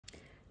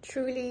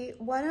Truly,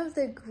 one of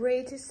the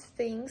greatest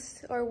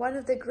things or one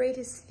of the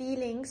greatest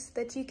feelings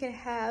that you can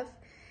have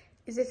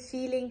is a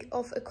feeling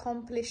of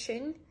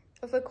accomplishment,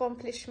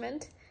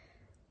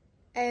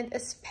 and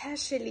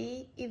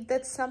especially if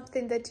that's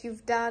something that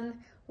you've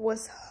done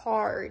was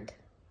hard.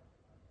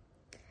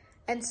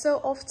 And so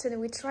often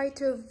we try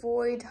to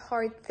avoid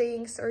hard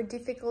things or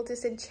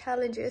difficulties and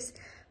challenges,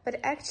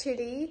 but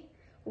actually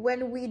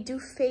when we do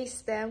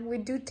face them, we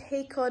do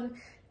take on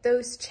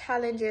those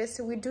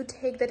challenges, we do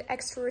take that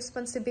extra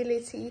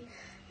responsibility,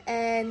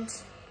 and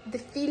the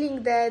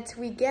feeling that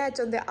we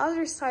get on the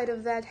other side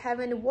of that,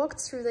 having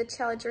walked through the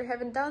challenge or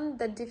having done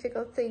that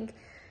difficult thing,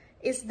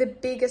 is the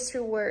biggest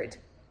reward.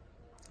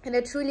 And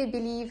I truly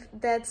believe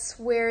that's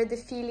where the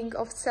feeling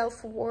of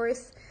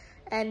self-worth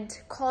and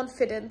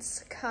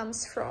confidence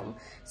comes from.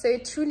 So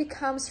it truly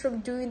comes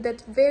from doing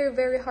that very,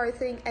 very hard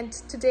thing. And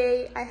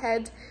today I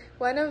had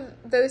one of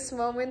those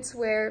moments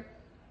where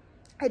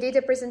I did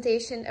a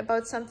presentation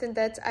about something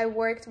that I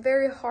worked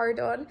very hard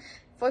on,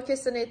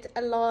 focused on it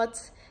a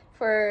lot.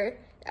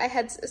 I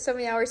had so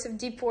many hours of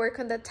deep work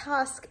on that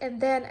task,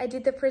 and then I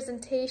did the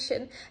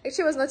presentation.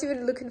 Actually, I was not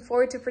even looking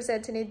forward to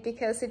presenting it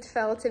because I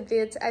felt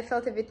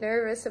a bit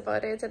nervous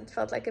about it and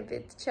felt like a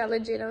bit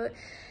challenging,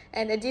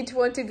 and I didn't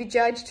want to be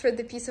judged for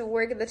the piece of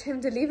work that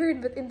I'm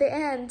delivered. But in the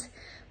end,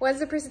 once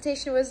the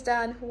presentation was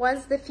done,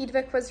 once the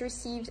feedback was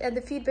received, and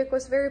the feedback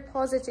was very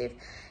positive,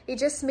 it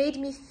just made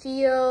me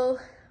feel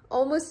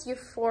almost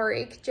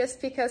euphoric,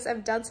 just because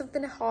I've done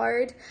something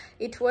hard,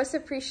 it was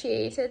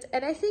appreciated.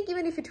 And I think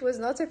even if it was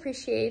not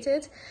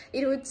appreciated,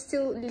 it would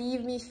still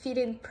leave me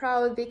feeling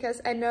proud, because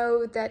I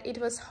know that it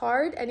was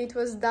hard and it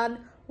was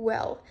done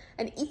well.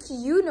 And if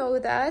you know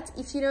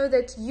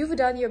that you've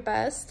done your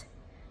best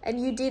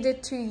and you did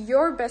it to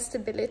your best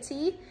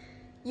ability,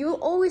 you'll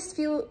always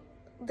feel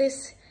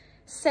this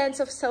sense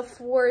of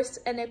self-worth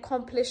and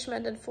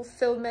accomplishment and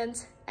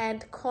fulfillment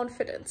and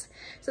confidence.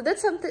 So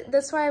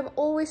that's why I'm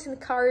always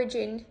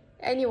encouraging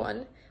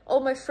anyone, all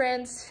my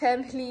friends,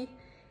 family,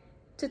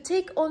 to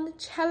take on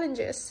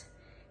challenges,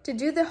 to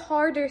do the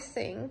harder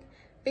thing,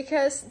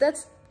 because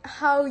that's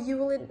how you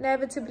will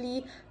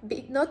inevitably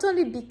not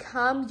only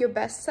become your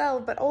best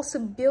self, but also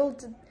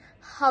build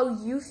how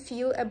you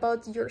feel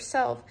about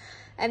yourself.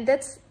 And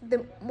that's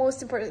the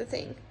most important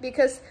thing,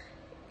 because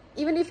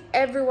even if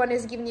everyone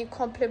is giving you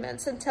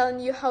compliments and telling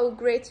you how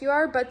great you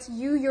are, but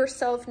you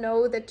yourself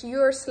know that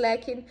you're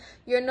slacking,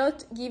 you're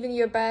not giving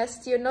your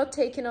best, you're not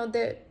taking on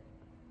the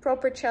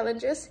proper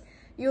challenges,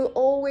 you'll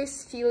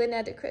always feel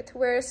inadequate.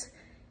 Whereas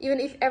even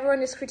if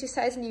everyone is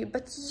criticizing you,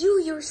 but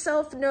you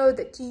yourself know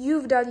that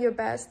you've done your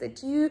best,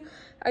 that you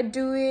are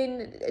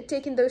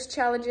taking those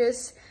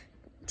challenges,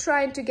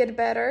 trying to get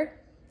better,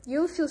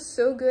 you'll feel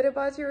so good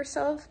about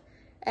yourself,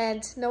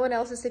 and no one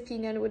else's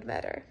opinion would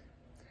matter.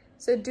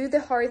 So do the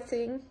hard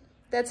thing.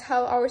 That's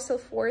how our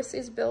self-worth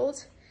is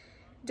built.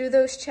 Do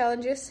those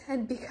challenges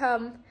and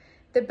become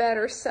the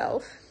better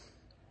self,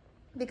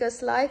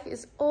 because life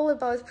is all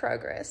about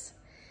progress.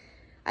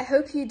 I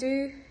hope you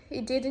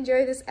did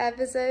enjoy this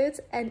episode,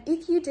 and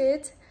if you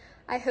did,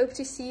 I hope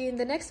to see you in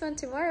the next one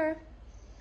tomorrow.